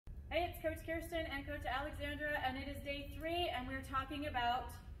Hey, it's Coach Kirsten and Coach Alexandra, and it is day 3, and we're talking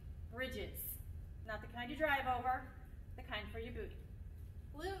about bridges. Not the kind you drive over, the kind for your booty.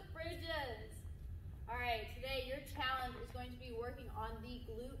 Glute bridges. All right, today your challenge is going to be working on the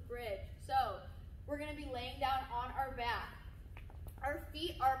glute bridge. So we're going to be laying down on our back. Our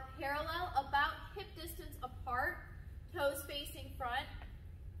feet are parallel, about hip distance apart, toes facing front.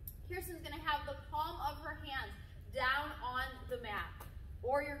 Kirsten's going to have the palm of her hands down on the mat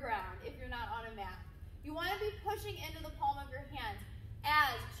or your ground if you're not on a mat. You want to be pushing into the palm of your hands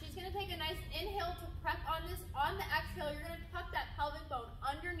as she's going to take a nice inhale to prep on this. On the exhale, you're going to tuck that pelvic bone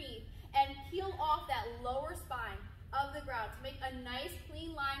underneath and peel off that lower spine of the ground to make a nice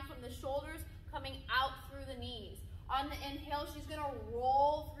clean line from the shoulders coming out through the knees. On the inhale, she's going to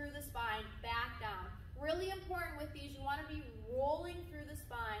roll through the spine back down. Really important with these, you want to be rolling through the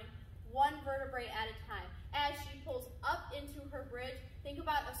spine one vertebrae at a time. As she pulls up into her bridge, think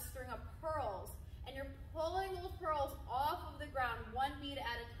about a string of pearls, and you're pulling those pearls off of the ground one beat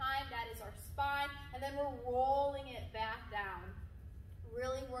at a time. That is our spine, and then we're rolling it back down.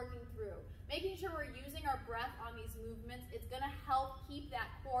 Really working through. Making sure we're using our breath on these movements. It's going to help keep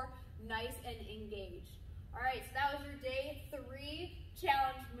that core nice and engaged. All right, so that was your day 3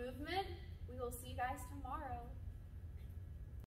 challenge movement. We will see you guys tomorrow.